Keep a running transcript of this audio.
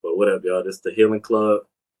What up, y'all? This is the Healing Club.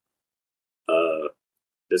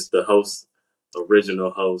 This is the host,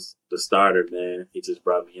 original host, the starter, man. He just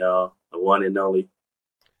brought me y'all, the one and only.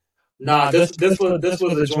 Nah, this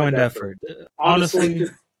was a joint effort. Honestly,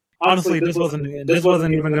 this wasn't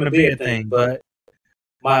even going to be a thing. But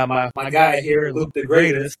my guy here, Luke the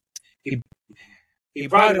Greatest, he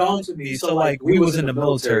brought it on to me. So like we was in the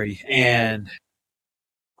military and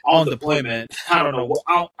on deployment. I don't know.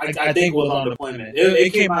 I think it was on deployment.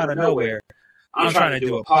 It came out of nowhere. I'm trying to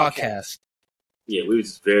do a podcast. Yeah, we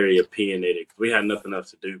was very opinionated. We had nothing else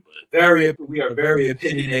to do, but we are very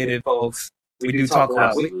opinionated, folks. We do talk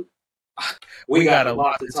about. We got a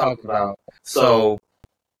lot to talk about. So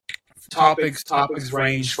topics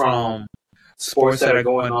range from sports that are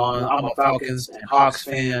going on. I'm a Falcons and Hawks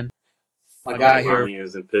fan. My guy here,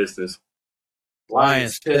 Lions and Pistons.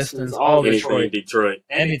 Lions, Pistons, all Detroit.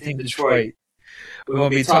 Anything Detroit. We're gonna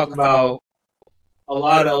be talking about a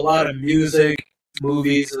lot of music,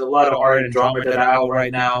 movies, a lot of art and drama that are out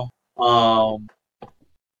right now.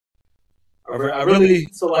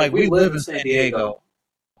 We live in San Diego.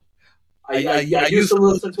 I used to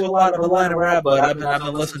listen to a lot of Atlanta rap, but I've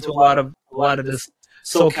been listening to a lot of this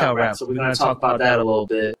SoCal rap. So we're gonna talk about that a little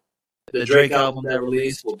bit. The Drake album that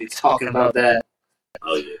released, we'll be talking about that.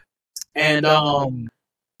 Oh yeah. And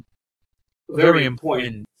very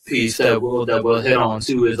important piece that we'll hit on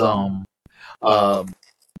too is our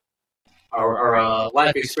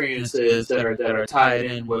life experiences that are tied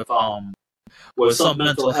in with some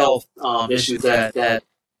mental health issues that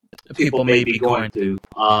people may be going through.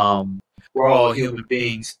 We're all human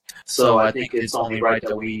beings, so I think it's only right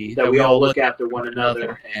that we all look after one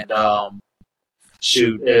another and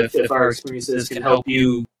if our experiences can help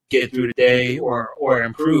you get through the day or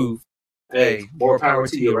improve, hey, more power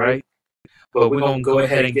to you, right? But we're gonna go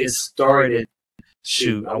ahead and get started.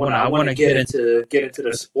 I wanna get into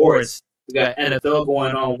the sports. We got NFL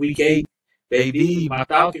going on week 8, baby. My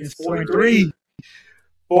Falcons 4-3.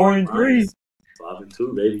 4-3.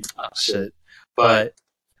 5-2, baby. Oh shit. But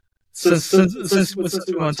since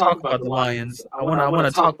we're gonna talk about the Lions, I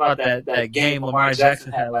wanna talk about that game Lamar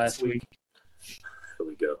Jackson had last week. Here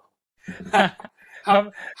we go.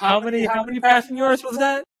 How many passing yards was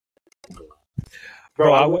that?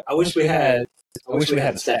 Bro, I wish we had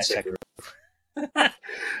a stat checker.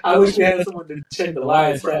 I wish we had someone to check the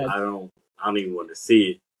Lions stats. I don't even want to see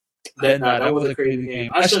it. That was a crazy game.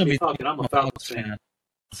 I shouldn't be talking. I'm a Falcons fan.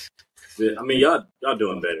 I mean, y'all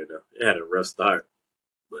doing better though. It had a rough start,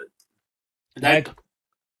 but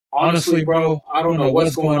honestly, bro, I don't know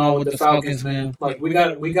what's going on with the Falcons, man. Like we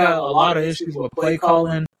got a lot of issues with play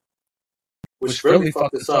calling, which really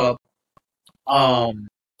fucked us up.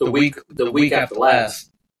 The week after last.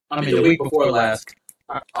 I mean, the week before last.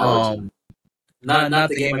 Not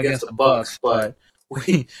the game against the Bucks, but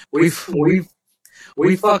we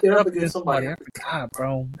fucked it up against somebody. God,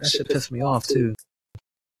 bro, that shit pissed me off too.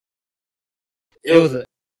 It was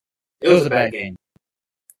a bad game.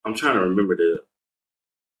 I'm trying to remember did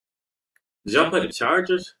y'all play the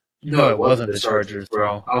Chargers? No, it wasn't the Chargers,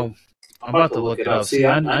 bro. I'm about to look it up. See,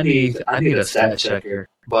 I need a stat checker,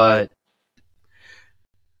 but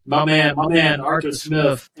my man Arthur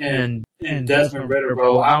Smith and Desmond Ridder,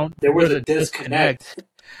 bro, there was a disconnect.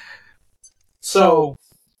 So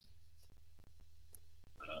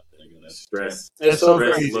stress. It's so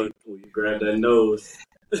crazy. Look, when you grab that nose.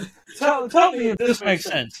 Tell me if this makes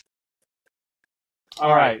sense.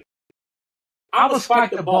 All right. I'm going to spike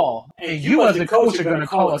the ball, and you as the coach are going to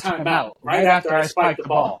call a timeout right after I spike the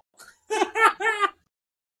ball.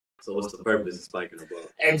 So what's the purpose of spiking the ball?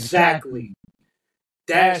 Exactly.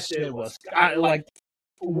 That shit was like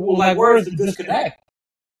where's the disconnect?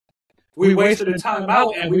 We wasted a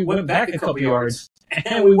timeout and we went back a couple yards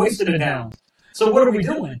and we wasted it down. So what are we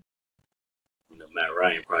doing? Matt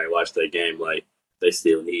Ryan probably watched that game like they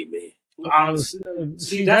still need me.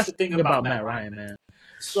 See, that's the thing about Matt Ryan, man.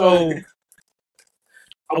 So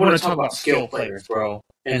I want to talk about skill players, bro,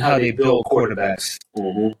 and how they build quarterbacks.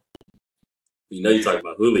 Mm-hmm. You know you're talking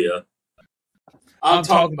about Julio. I'm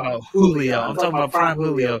talking about Julio. I'm talking about prime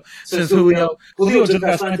Julio. Since Julio just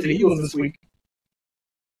got signed to the Eagles this week.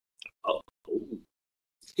 Oh.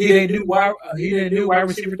 He didn't do wide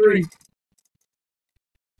receiver 3.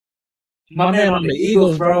 My man on the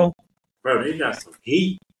Eagles, bro. Bro, they got some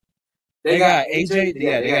heat. They got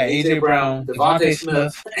AJ Brown, Devontae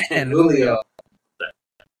Smith, and Julio.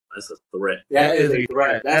 That's a threat. That is a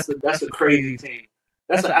threat. That's a crazy team.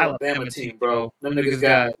 That's an Alabama team, bro. Them niggas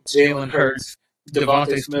got Jalen Hurts,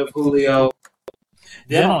 Devontae Smith, Julio.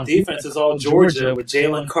 Then on defense is all Georgia with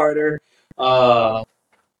Jalen Carter,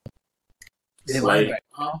 Slade.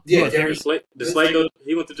 Huh? Yeah, Darius Slade. Did Slade go?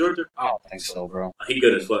 He went to Georgia? I don't think so, bro. He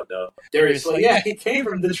good as fuck though. Darius Slade. Yeah, he came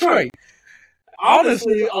from Detroit.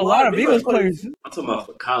 Honestly, a lot of Eagles players. I'm talking about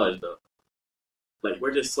for college though. Like,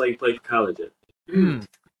 where did Slade play for college at?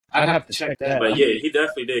 I'd have to check that. But yeah, he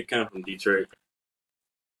definitely did come from Detroit.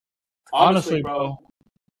 Honestly, bro,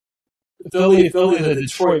 Philly's a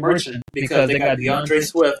Detroit merchant because they got DeAndre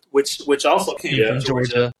Swift, which also came from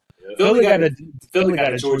Georgia. Yeah. Philly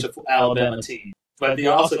got a Georgia Alabama team, but they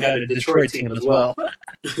also got a Detroit team as well.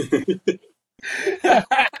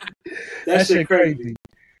 That shit crazy.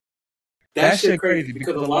 That shit crazy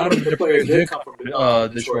because a lot of the players did come from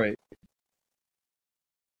Detroit.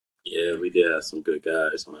 Yeah, we did have some good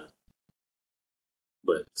guys, man.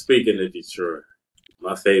 But speaking of Detroit,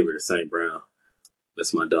 my favorite is St. Brown.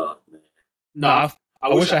 That's my dog, man. Nah,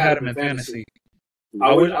 I wish I had him in fantasy.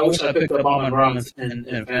 I wish I picked up Allen Robinson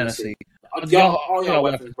in fantasy. All y'all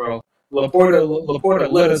weapons, bro. Laporta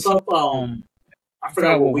lit us up. I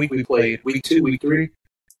forgot what week we played. Week 2, week 3.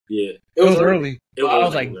 Yeah, it was early.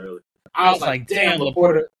 Early. I was like, damn,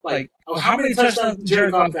 Laporta. Like, how many touchdowns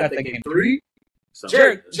Jared Goff got that game? 3.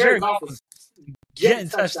 Jared Goff was getting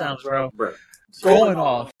touchdowns, bro. Going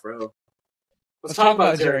off, bro. Let's talk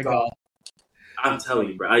about Jared Goff. I'm telling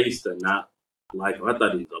you, bro. I used to not like him. I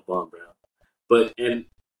thought he was a bum, bro. I think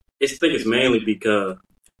it's mainly because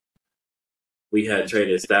we had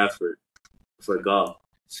traded Stafford for Goff.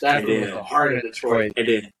 Stafford was the heart of Detroit. And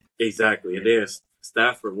then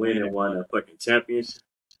Stafford went and won a fucking championship.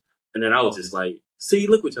 And then I was just like, see,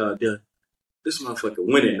 look what y'all did. This motherfucker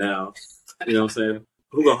winning now. You know what I'm saying?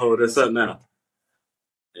 Who gonna hold us up now?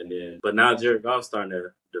 But now Jared Goff's starting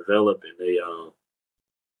to develop and they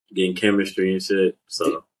getting chemistry and shit.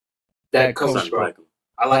 So that coach, bro.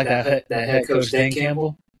 I like that head coach Dan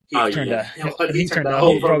Campbell. He turned the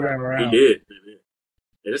whole program around. He did.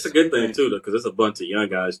 And it's a good thing too, though, because it's a bunch of young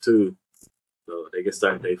guys too, so they can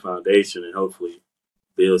start their foundation and hopefully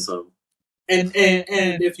build something. And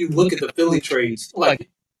if you look at the Philly trades, like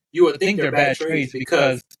you would think they're bad trades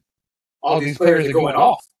because all these players are going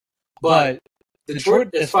off, but Detroit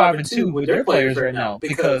is 5-2 with their players right now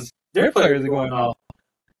because their players are going off.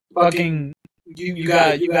 Fucking, you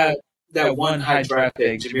got that one high draft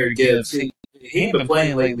pick, Jahmyr Gibbs. He ain't been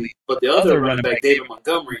playing lately, but the other running back, David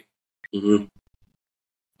Montgomery. Mm-hmm.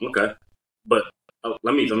 Okay, but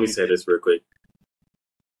let me say this real quick.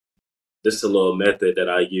 This is a little method that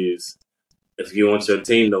I use. If you want your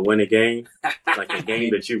team to win a game, like a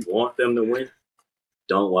game that you want them to win,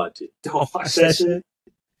 don't watch it. Don't watch that shit.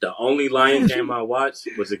 The only Lions game I watched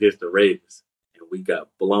was against the Ravens, and we got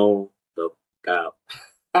blown the out.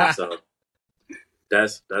 So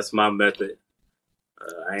that's my method.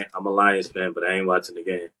 I'm a Lions fan, but I ain't watching the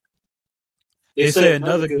game. They say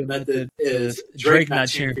another good method is Drake not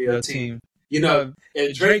cheering for your team. You know,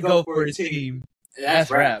 if Drake go for a team, that's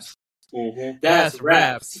raps. Mm-hmm. That's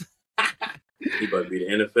raps. He about to be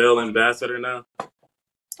the NFL ambassador now.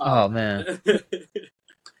 Oh man,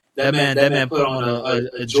 that man put on a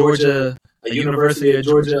University of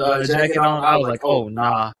Georgia jacket on. I was like, oh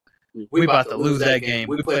nah, we about to lose that game.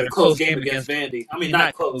 We played a close game against Vandy. I mean,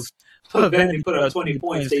 not close. Vandy put up 20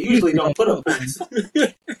 points. They usually don't put up points.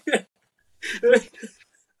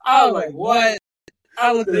 I was like, what?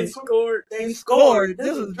 I looked. They scored. This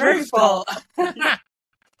is Drake's fault.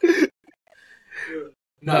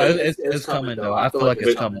 No, it's coming though. I feel like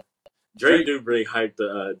it's coming. Drake do bring hype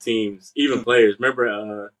to teams, even players.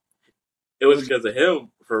 Remember, it was because of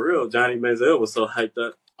him, for real. Johnny Manziel was so hyped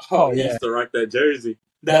up. Oh, yeah. He used to rock that jersey.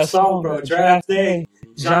 That song, bro, Draft Day,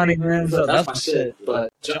 Johnny Manziel, that's my shit.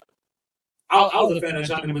 But I was a fan of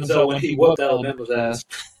Johnny Manziel when he whooped Alabama's ass.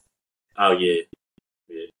 Oh, yeah.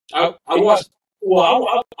 I watched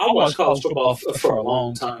college football for a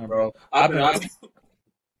long time, bro. I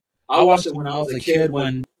watched it when I was a kid.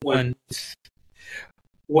 When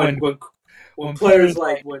players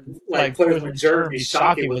when Jeremy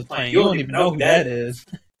Shockey was playing, you don't even know who that is.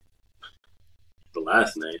 The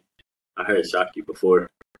last name, I heard Shockey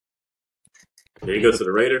before. Did he go to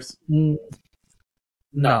the Raiders?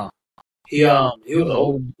 No, he was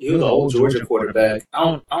an old Georgia quarterback.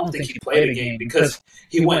 I don't think he played a game because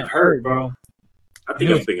he went hurt, bro. I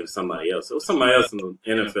think I'm thinking of somebody else. It was somebody else in the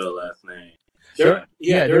NFL last name. There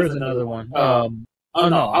was another one. I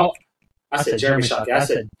said Jeremy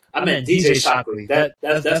Shockey. I meant DJ Shockley. That's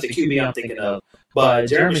the QB I'm thinking of. But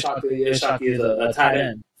Jeremy Shockey is a tight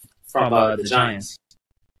end from the Giants.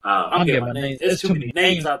 I'm getting my name. There's too many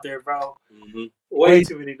names out there, bro. Mm-hmm. Way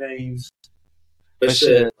too many names. But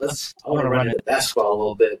shit, I want to run into basketball a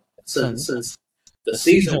little bit since the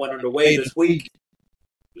season went underway this week.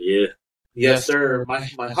 Yeah. Yes, sir.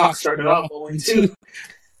 My Hawks started off 0-2.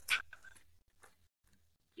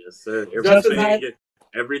 Yes, sir. Justin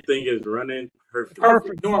Everything is running perfect.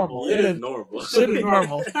 Perfect, normal. It is normal. Should be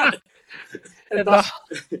normal.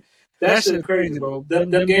 That shit is crazy, bro. Them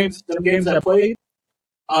games I played,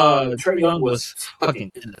 Trae Young was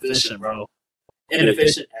fucking inefficient, bro.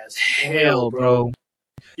 Inefficient as hell, bro.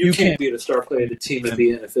 You can't be the star player of the team and be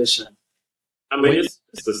inefficient. I mean, it's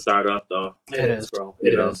the start off, though. It is, bro.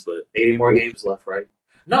 It is. But 80 more games left, right?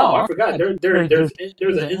 No, I forgot. There's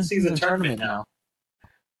an in-season tournament now.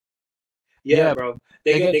 Yeah, bro.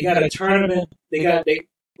 They got a tournament. They got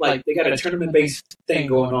a tournament-based thing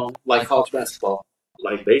going on, like college basketball.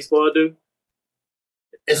 Like baseball do?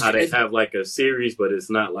 How they have like a series, but it's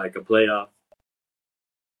not like a playoff.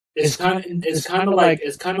 It's kind of like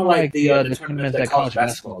the tournaments that college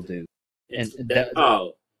basketball do. And that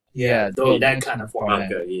that kind of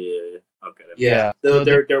format. Okay, yeah. Okay. Yeah,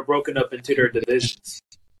 they're broken up into their divisions.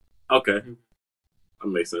 Okay. That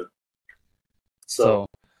makes sense. So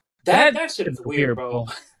that shit is weird, bro.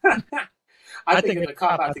 I think it's a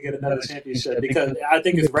cop out to get another championship because I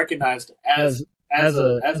think it's recognized as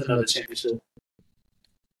another championship.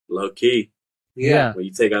 Low key. Yeah. When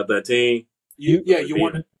you take out that team, you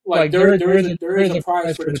want to, like there is a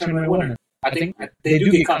prize for the tournament winner. I think they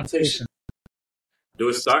do get compensation. Do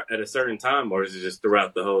it start at a certain time, or is it just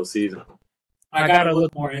throughout the whole season? I gotta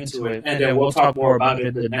look more into it, and then we'll talk more about it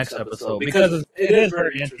in the next episode because it is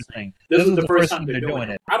very interesting. This is the first time they're doing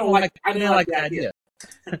it. I didn't like the idea.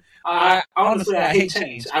 I honestly hate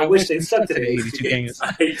change. I wish they stuck to the 82 games.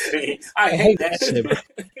 I hate change. I hate that shit, bro.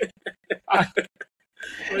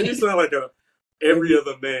 Well, you sound like every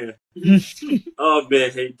other man. All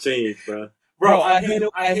men hate change, bro. Bro, I hate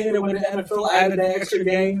it when the NFL added an extra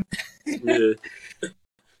game. Yeah.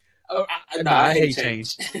 I hate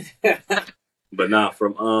change. But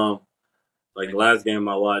from like the last game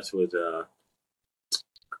I watched was I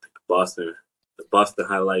think Boston. The Boston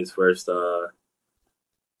highlights first.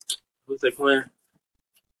 Who's they playing?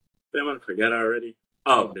 Damn, I forgot already.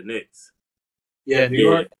 Oh, the Knicks. Yeah, New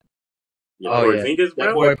York. Yeah, Porzingis, bro?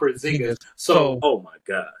 That boy Porzingis. So, oh my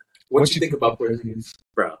god, what you think about Porzingis,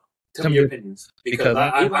 bro? Tell me your opinions because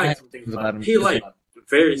I have some things about him. He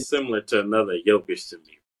very similar to another Jokic to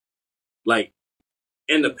me. Like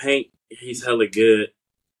in the paint, he's hella good.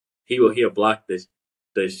 He'll block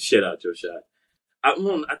the shit out your shot. I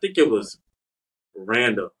think it was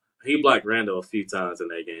Randall. He blocked Randall a few times in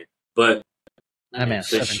that game, but that man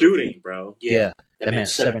the shooting, bro. Yeah, that man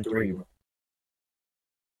 7-3, bro.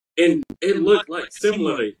 And it looked like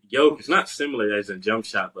similar to Jokic, not similar as in jump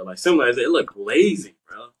shot, but like similar as it looked lazy,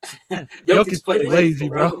 bro. Jokic played lazy,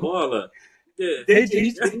 bro. The ball up. Yeah. They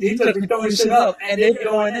just be throwing shit up and they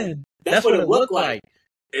going in. That's what it looked like.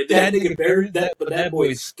 That nigga buried that, but that boy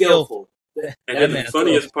is skillful. And then the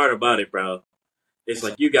funniest part about it, bro, it's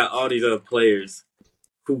like you got all these other players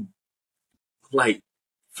who like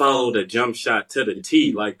follow the jump shot to the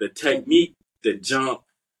T, like the technique, the jump,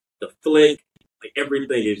 the flick. Like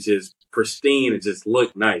everything is just pristine and just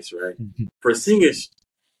look nice, right? Porzingis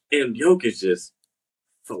and Jokic just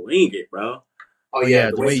fling it, bro. Oh yeah,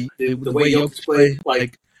 the way Jokic play,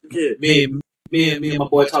 like me and my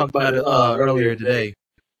boy talked about it earlier today.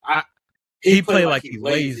 He played like he's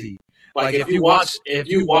lazy. Like if you watch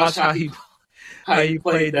how he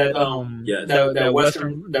played that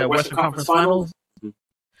Western Conference Finals,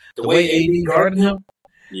 the way AD guarded him,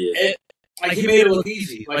 like he made it look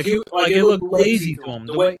easy. Like it looked lazy to him.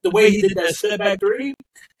 The way he did that step back three,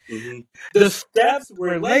 the steps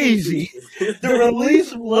were lazy. The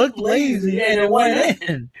release looked lazy, and it went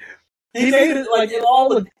in. He made it like it all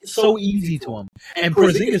looked so easy to him. And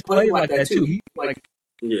Porzingis played like that too.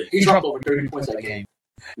 He dropped over 30 points that game.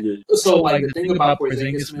 Yeah. So like the thing about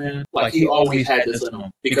Porzingis, man, like he always had this in him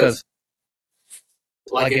because.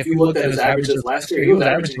 Like if you looked at his averages last year, he was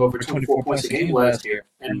averaging over 24 points a game last year,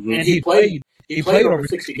 and he played over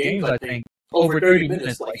 60 games, I think, over 30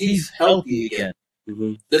 minutes. Like he's healthy again.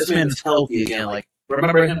 This man is healthy again. Like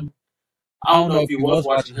remember him? I don't know if you was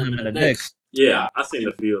watching him in the Knicks. Yeah, I seen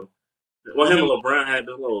the field. Well, him and LeBron had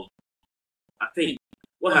the little. I think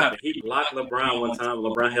what happened? He blocked LeBron one time.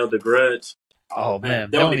 LeBron held the grudge. Oh man,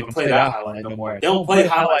 they don't even play that highlight no more. They don't play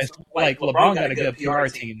highlights like LeBron got a good PR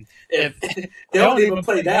team. If they don't even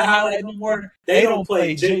play that highlight no more, they don't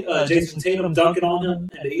play Jason Tatum dunking on him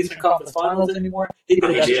in the Eastern Conference Finals anymore. He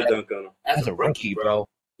did dunk on him as a rookie, bro.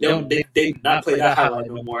 They did not play that highlight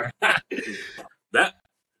no more. that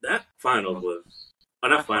finals was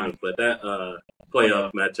not finals, but that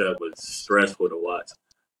playoff matchup was stressful to watch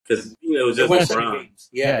because it was just LeBron.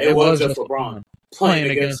 Yeah, it was just LeBron playing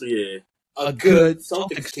against a good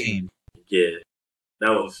Celtics team. Yeah, that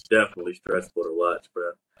was definitely stressful to watch,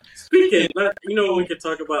 bro. Speaking, we can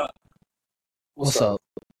talk about What's up?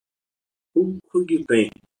 who do you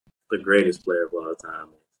think the greatest player of all time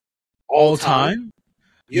is? All time?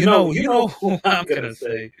 You know who I'm gonna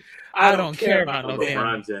say. I don't care about no damn.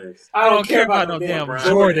 LeBron James. I don't care about no damn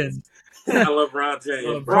Jordan. LeBron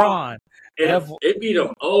James. LeBron. It be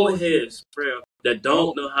them old heads, bro, that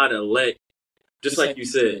don't know how to let. Just like you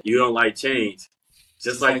said, you don't like change.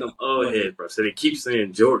 Just like them old heads, bro. So they keep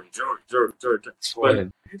saying Jordan.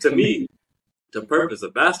 But to me, the purpose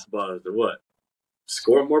of basketball is to what?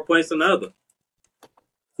 Score more points than the other.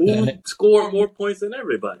 Who scored more points than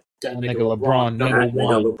everybody? That nigga LeBron, number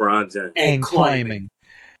one. LeBron James. And climbing.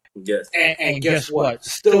 Yes. And guess what?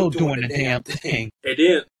 Still doing the damn thing. And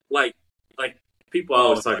then, like people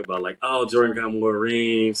always talk about, like, oh, Jordan got more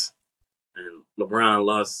rings, and LeBron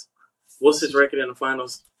lost. What's his record in the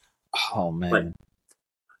finals? Oh, man. Like,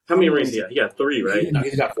 how many rings he got? He got 3, right? No,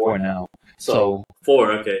 he's got 4 now. So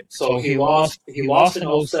 4, okay. So he lost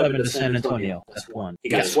in 07 to San Antonio. That's 1. He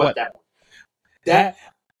got swept that one.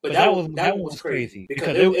 That one was crazy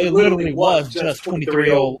because it literally was just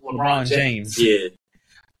 23-year-old LeBron James. Yeah.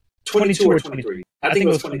 22 or 23. I think it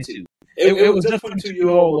was 22. It was just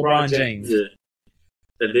 22-year-old LeBron James. Yeah.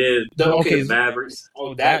 And then the Mavericks.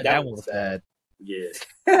 Oh, that one was bad. Yeah.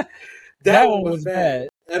 That one was bad.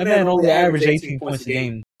 That man only averaged 18 points a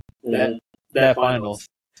game. That finals.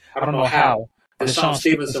 I don't know how. Sean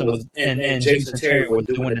Stevenson was and Jason Terry were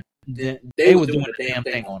doing it. They were doing the damn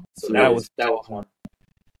thing on him. So that was one.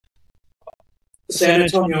 San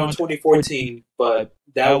Antonio in 2014, but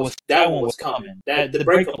that one was coming. The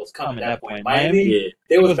breakup was coming at that point. Miami,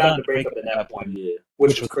 they was bound to break up at that point,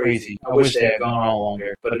 which was crazy. I wish they had gone on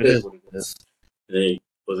longer, but it is what it is. Hey,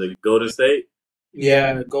 was it Golden State?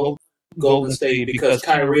 Yeah, Golden State, because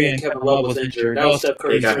Kyrie and Kevin Love was injured. That was Steph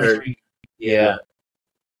Curry's got hurt. Yeah.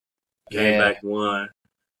 Came back, won,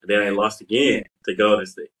 and then they lost again to Golden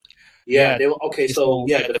State. Yeah,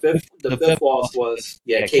 the fifth loss was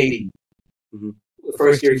KD. Mm-hmm. The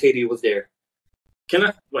first year KD was there.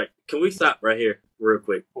 Can we stop right here real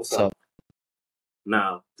quick? What's up?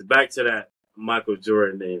 Now, back to that Michael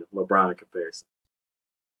Jordan and LeBron comparison.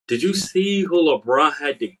 Did you see who LeBron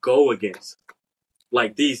had to go against?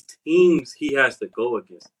 Like, these teams he has to go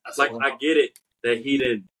against. Like, I get it that he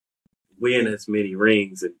didn't win as many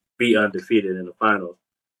rings and be undefeated in the finals,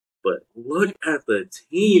 but look at the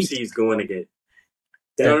teams he's going against.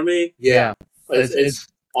 You know what I mean? Yeah. It's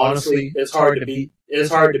honestly, it's hard to beat. It's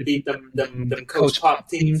hard to beat them Coach Pop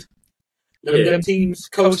teams. Them teams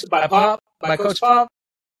coached by Coach Pop.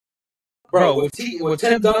 Bro, with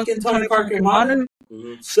Tim Duncan, Tony Parker, and Martin,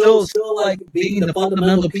 still like being the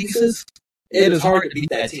fundamental pieces, it is hard to beat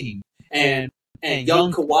that team. And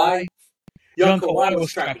young Kawhi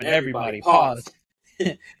was trapping everybody. Pause.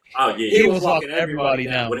 Oh yeah, he was locking everybody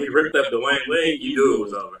down. When he ripped up Dwayne Wade, you knew it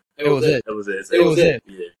was over. It was it. It was it. It was it.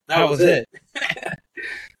 Yeah. That was it.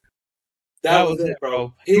 That was it,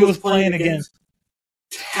 bro. He was playing against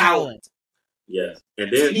talent. Yes.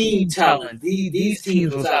 And then team talent. These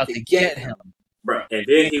teams was out to get him. Bro. And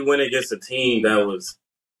then he went against a team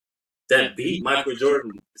that beat Michael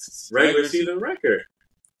Jordan's regular season record.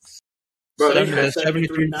 Bro, they had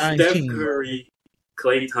 73-19. Steph Curry,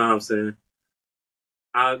 Klay Thompson,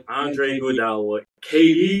 Andre Iguodala,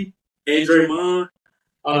 KD, and Draymond.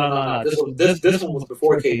 Oh no. This one was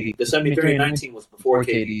before KD. The 73-19 was before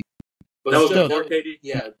KD. But that was still, before KD?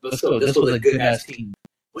 Yeah, but still, this was a good-ass team.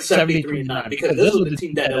 73-9, because this was the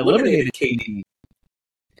team that eliminated KD.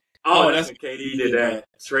 Oh, that's when KD did that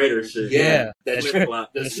Schrader shit. Yeah,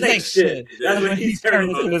 the snake shit. That's when he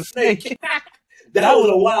turned into the snake. That was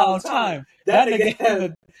a wild time. That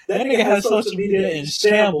nigga had social media in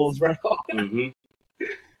shambles, bro. Mm-hmm.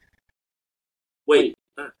 Wait.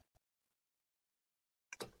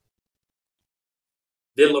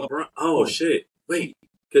 Did LeBron? Oh shit! Wait,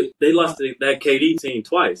 they lost to that KD team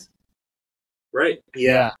twice, right?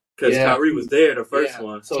 Yeah, because Kyrie was there the first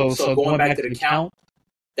one. So going back to the count,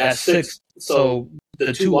 that's 6. So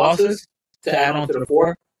the 2 losses to add on to the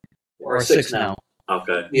 4 are 6 now.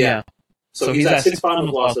 Okay. Yeah. So he's at 6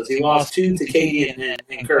 final losses. He lost 2 to KD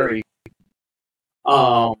and Curry.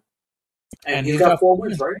 And he's got 4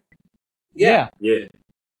 wins, right? Yeah. Yeah.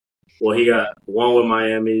 Well, he got 1 with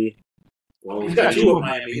Miami. He's got 2 with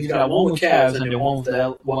Miami. He's got 1 with Cavs and then 1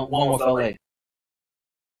 with LA.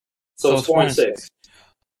 So it's 4 and 6.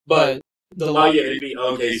 But they beat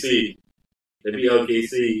OKC. They beat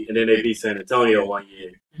OKC, and then they beat San Antonio one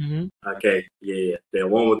year. Mm-hmm. Okay, yeah. Then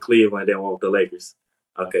 1 with Cleveland, then 1 with the Lakers.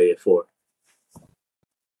 Okay, at 4.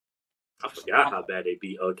 I forgot how bad they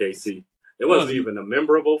beat OKC. It wasn't even a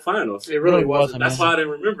memorable finals. It really wasn't. That's why I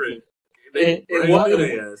didn't remember it.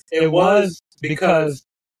 It was because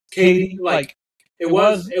KD, like, it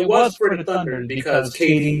was for the Thunder because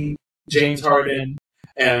KD, James Harden,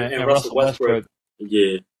 and Russell Westbrook.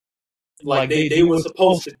 Yeah. Like they were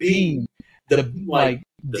supposed to be the ones,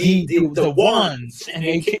 and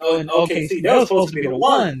OKC, they were supposed to be the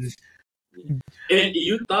ones. And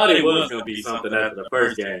you thought it was going to be something after the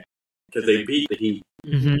first game because they beat the Heat.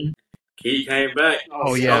 Mm-hmm. He came back.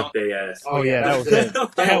 Oh yeah, their ass. Oh yeah, that was it.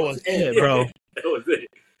 That was it, bro. That was it.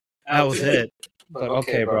 That was it. But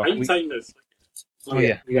okay, bro. How you tighten this? Oh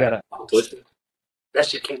yeah, you gotta twist it. That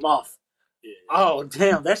shit came off. Yeah. Oh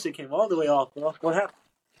damn, that shit came all the way off, bro. What happened?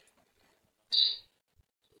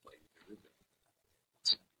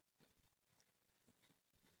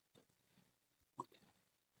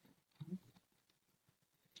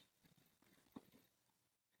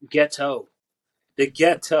 Ghetto. The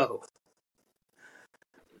ghetto.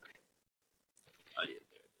 Oh yeah, there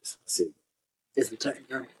it is. See. It's the tight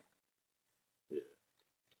girl. Yeah.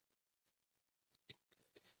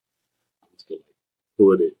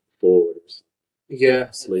 Put it forward. Yeah,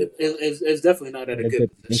 it's definitely not at a good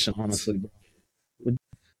position, honestly, bro.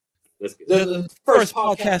 Let's get The first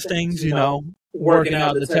podcast things, you know, working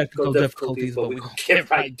out the technical difficulties, but we're gonna get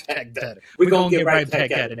right back at it. We're gonna get right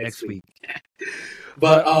back at it next week.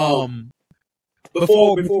 But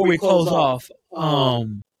before we close off, I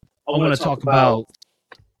want to talk about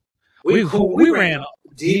we ran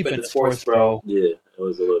deep into sports, bro. Yeah, it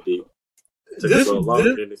was a little deep. Took This- a little longer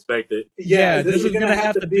this- than expected. Yeah, this is gonna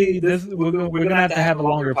have to be this. We're gonna have to have a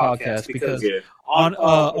longer podcast because Yeah. on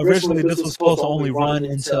originally this was supposed to only run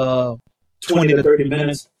into 20 to 30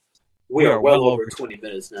 minutes. We are well over 20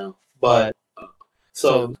 minutes now. But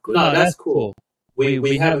so no, that's cool.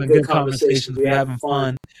 We having good conversations. We having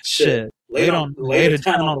fun. Shit. Later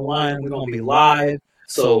down on the line, we're gonna be live,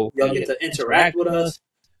 so y'all get to interact with us.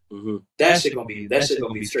 Mm-hmm. That shit gonna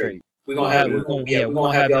be straight. We're gonna have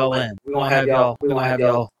y'all in. We're gonna have y'all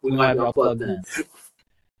plugged in.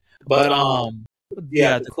 But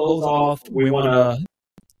yeah, to close off, we wanna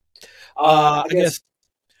I guess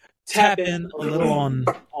tap in a little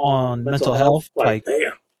on mental health. Like,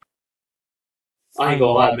 Damn. I ain't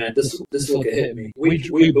gonna lie, man. This look hit me.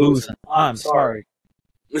 We boozing. I'm sorry.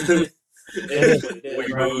 We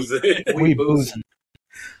bro. boozing. We boozing.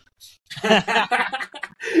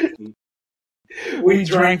 We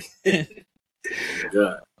drank.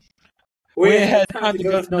 God. We ain't had time to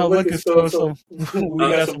go to no liquor store, so we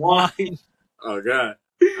got some wine. Oh God.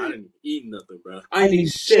 I didn't eat nothing, bro. I need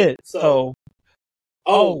shit. So,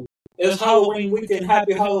 it's Halloween weekend.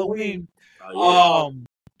 Happy Halloween. Oh,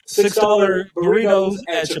 $6 burritos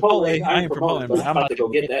at Chipotle. I ain't promoting, but I'm about to go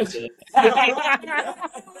get that shit.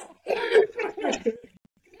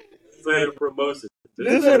 This ain't a promotion.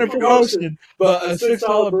 This ain't a promotion, but a $6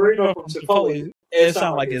 burrito from Chipotle, it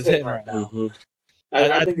sounds like it's hitting right now. Mm-hmm.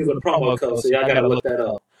 I think it's a promo code, so y'all gotta look that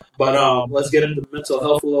up. But let's get into mental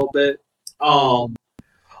health a little bit.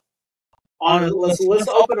 Let's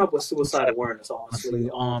open up with suicide awareness. Honestly,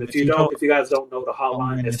 if you guys don't know, the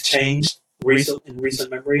hotline has changed in recent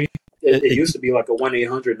memory. It used to be like a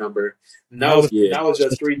 1-800 number. Now it's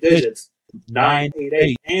just 3 digits,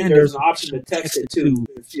 988, and there's an option to text it too.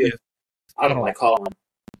 If I don't like calling,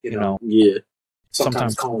 you know. Yeah.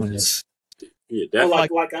 Sometimes calling is. Yeah, But definitely.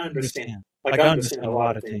 like I understand. Like I understand a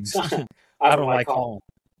lot of things. I don't like calling.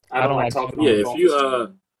 I don't like talking. Yeah, on the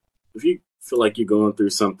phone. if you feel like you're going through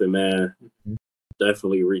something, man,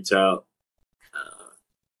 definitely reach out.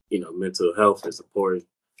 Mental health is important.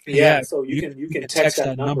 Yeah, so you can text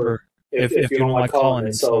that number if you don't like calling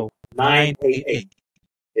it. So 988.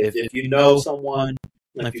 If you know someone,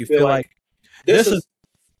 and if you feel like this is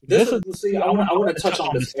see, I want to touch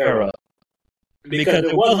on this era because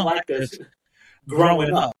it wasn't like this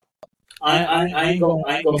growing up. I ain't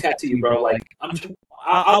gonna cat to you, bro. Like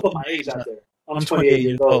I'll put my age out there. I'm 28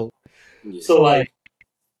 years old. Yeah. So like,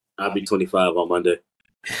 I'll be 25 on Monday.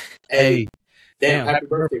 hey, damn, happy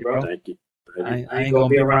birthday, bro. Thank you. I ain't gonna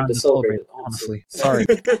be around to celebrate it, honestly. Sorry.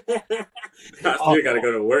 I still gotta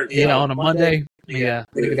go to work. Yeah, on a Monday. Yeah,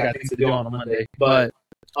 we got things to do on a Monday. But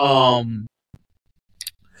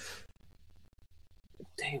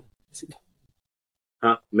damn.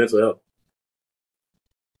 Huh? Mental health.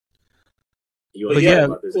 You But wanna yeah, talk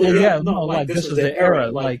about this? like this is the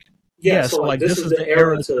era. Like so like this is the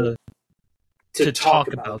era to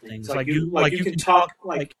talk about things. Like you can talk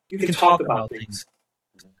about things.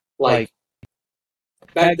 Like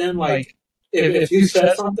back then, like if you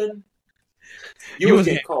said something, you was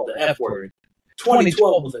getting called the F word.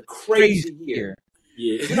 2012 was a crazy year.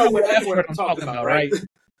 Yeah. You know what F word I'm talking about, right?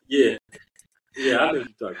 Yeah. Yeah, I know what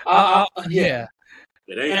you're talking about. Yeah.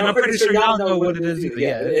 It ain't. And I'm pretty sure y'all know what it is.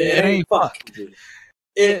 Yeah, it ain't fuck.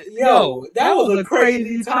 Yeah. Yo, that was a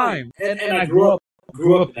crazy time, and I grew up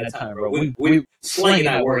in that time, bro. We slinging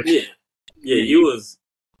that word. Yeah, you was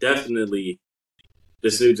definitely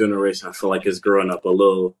this new generation. I feel like is growing up a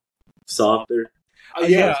little softer.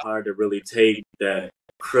 Yeah, It's hard to really take that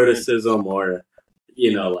criticism or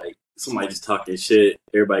like somebody just talking shit.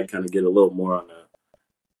 Everybody kind of get a little more on the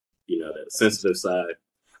that sensitive side.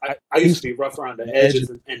 I used to be rough around the edges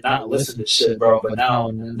and not listen to shit, bro. But now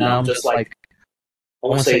I'm just like, I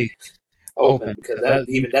won't say open because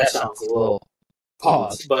that sounds a little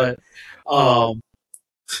pause, but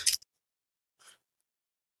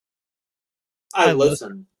I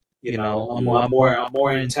listen. I'm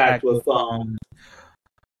more intact with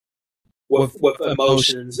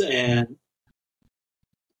emotions and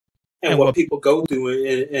what people go through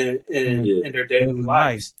in their daily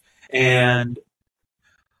lives. And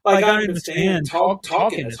like I understand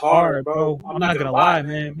talking is hard, bro. I'm not gonna lie,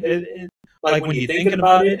 man. Like when you're thinking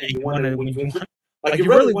about it and you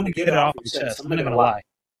really want to get it off your chest. I'm not gonna lie.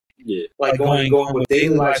 Yeah. Like going with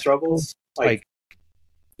daily life struggles, like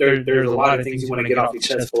there's a lot of things you want to get off your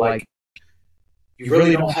chest, but like you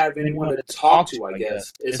really don't have anyone to talk to. I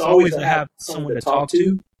guess it's always to have someone to talk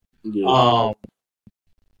to. Yeah.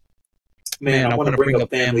 Man, I want to bring up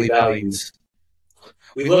family values.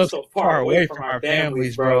 We live so far away from our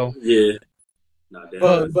families, bro. Yeah.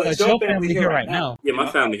 But your family here right now. Yeah,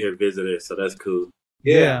 my family here visited, so that's cool.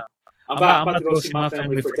 Yeah. I'm about to go see my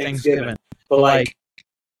family for Thanksgiving. But like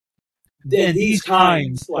in these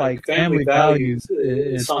times, like family values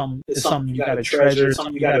is something you gotta treasure,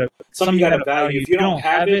 something you gotta value. If you don't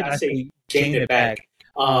have it, I say gain it back.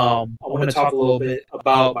 I want to talk a little bit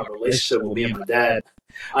about my relationship with me and my dad.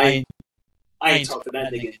 I ain't talked to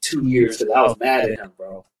that nigga in 2 years because I was mad at him,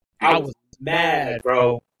 bro. I was mad,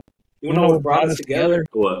 bro. You know what brought us together?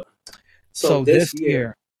 What? So this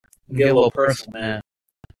year, get a little personal, man.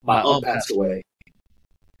 My aunt passed away.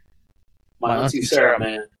 My auntie Sarah,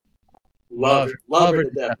 man. Love her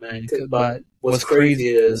to death, man. But what's crazy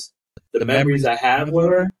is the memories I have with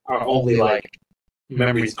her are only like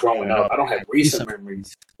memories growing up. I don't have recent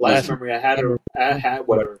memories. Last memory I had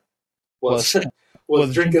with her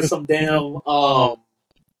was drinking some damn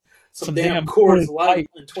Coors Light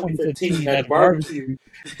in 2015 at a barbecue.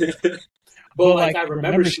 But like I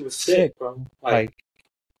remember she was sick, bro. Like,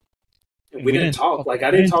 and we didn't talk. Like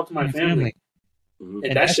I didn't talk to my family,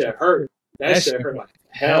 and that shit hurt. That shit hurt like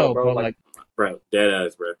hell, bro. Like, bro, dead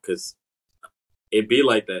ass, bro. Because it be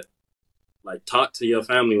like that. Like, talk to your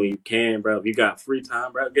family when you can, bro. If you got free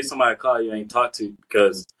time, bro, get somebody to call you ain't talk to.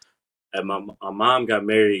 Because my mom got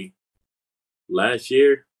married last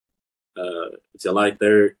year, July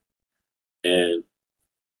 3rd, and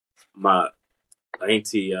my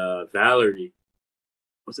auntie Valerie,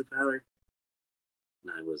 was it Valerie?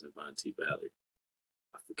 No, it wasn't my auntie Valerie.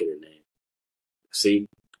 I forget her name. See,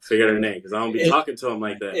 forget her name because I don't be talking to him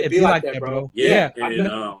like that. It be like that, bro. Yeah, and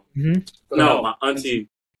no, my auntie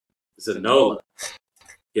Zanola.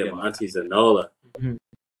 Yeah, my auntie Zanola.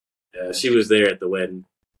 She was there at the wedding.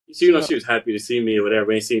 She was happy to see me or whatever.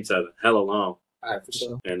 We ain't seen each other hella long. All right, for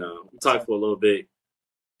sure. And we talked for a little bit,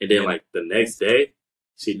 and then like the next day,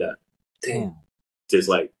 she died. Damn. Just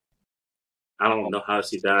like, I don't know how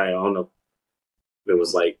she died. I don't know if it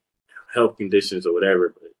was like health conditions or whatever,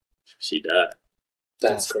 but she died.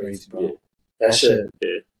 That's crazy, bro. Yeah. That shit.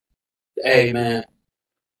 Yeah. Hey, man.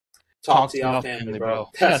 Talk to y'all family, bro.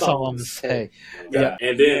 That's all I'm gonna say. Yeah.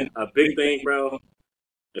 And then a big thing, bro.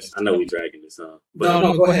 I know we dragging this on. But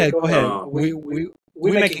no, go ahead. We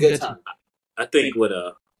making good time. I think what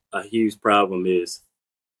a huge problem is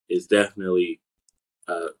definitely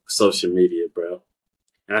social media, bro.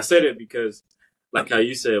 And I said it because, like how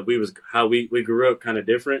you said, we grew up kind of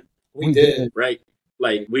different. We did, right?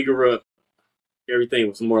 Like we grew up, everything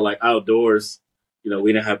was more like outdoors.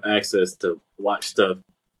 We didn't have access to watch stuff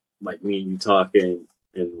like me and you talking,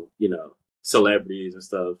 and celebrities and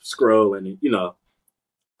stuff, scrolling, and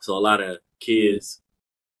so a lot of kids,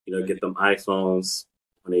 get them iPhones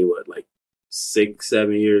when they were like 6,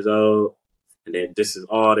 7 years old, and then this is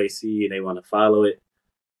all they see and they want to follow it.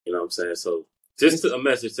 You know what I'm saying? So just a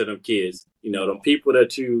message to them kids, them people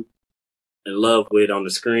that you in love with on the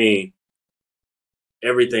screen,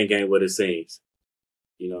 everything ain't what it seems.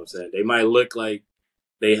 You know what I'm saying? They might look like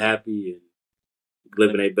they happy and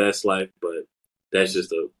living their best life, but that's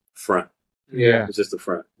just a front. Yeah. It's just a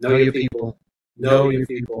front. Know your people. Know your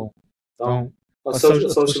people. Don't.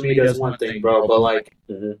 Social media is one thing, bro, but like,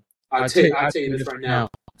 I tell you this right now.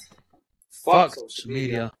 Fuck social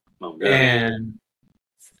media. Oh, and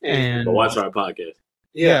And But watch our podcast.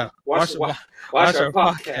 yeah, watch our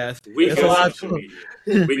podcast. We It's good a lot social media.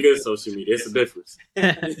 We good social media. It's a difference.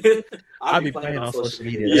 I'll be playing on social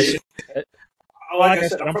media. Yeah. Like I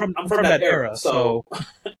said, I'm from that era, so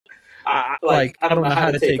I don't know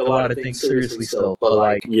how to take a lot of things seriously still, but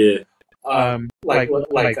like Yeah. I'm I feel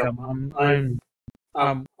like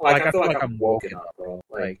I'm woken up, bro.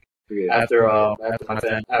 Like Yeah. after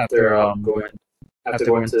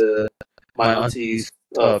going to my auntie's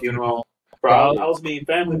funeral, bro. I was meeting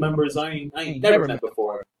family members I ain't never met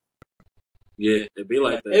before. Yeah. It'd be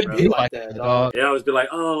like that, It'd bro. be like that, dog. They always be like,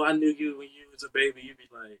 oh, I knew you when you was a baby. You'd be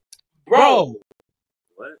like, Bro,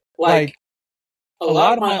 what? like a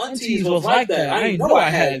lot of my aunties was like that. I didn't know I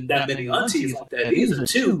had that many aunties like that. These are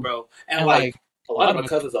two, bro. And like a lot of my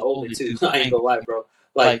cousins are only two. I ain't gonna lie, bro.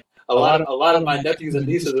 Like a lot of my nephews and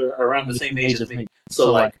nieces are around the same age as me.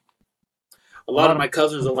 So like a lot of my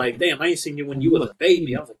cousins are like, damn, I ain't seen you when you was a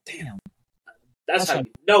baby. I was like, damn, that's how you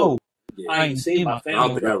know Yeah. I ain't seen my I don't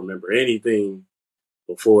family. think I remember anything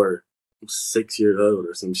before I'm 6 years old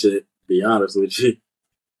or some shit, to be honest with you.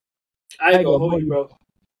 I ain't gonna hold you, bro.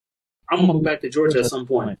 I'm gonna move back to Georgia at some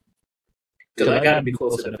point because I gotta be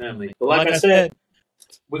closer to the family. But like I said,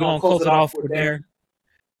 we're gonna close it off with there.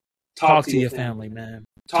 Talk to your family, man.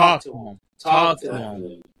 Talk to them. Talk to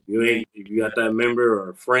them. If you got that member or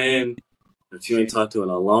a friend that you ain't talked to in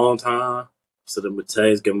a long time, send them a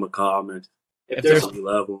text, give them a call, man. If there's You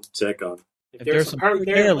love them, check on them. if there's some hurt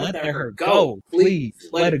there, let that hurt go. Please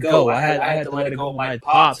let it go. I had to let it go. My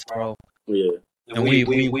pops, bro. Yeah. And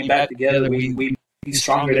we back together. We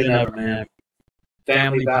stronger than ever, man.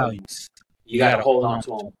 Family values. You gotta hold on to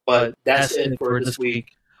them. But that's it for this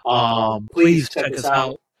week. Please check us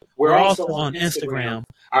out. We're also on Instagram.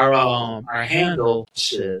 Our handle,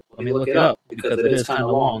 shit. Let me look it up because it is kind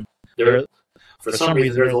of long. There, for some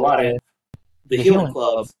reason, there's a lot of the Healing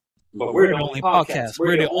Clubs, but we're the only podcast.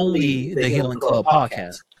 We're the only the Healing Club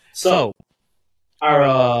podcast. So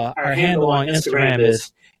our handle on Instagram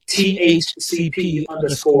is THCP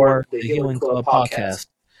 _ the Healing Club podcast.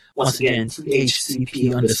 Once again,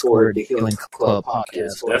 THCP _ the Healing Club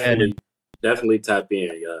podcast. Go ahead and Definitely tap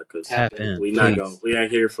in, y'all, because tap in. we ain't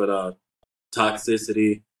here for the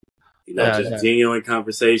toxicity, just genuine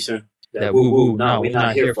conversation. That woo woo. No, we're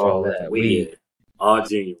not here for all that. We all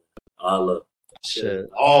genuine, all love. shit.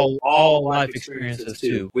 All life experiences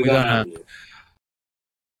too. We're gonna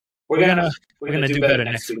do better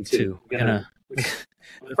next week too. We're gonna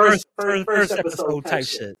first episode type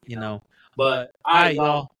shit, you know. But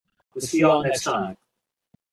y'all. We'll see y'all next time.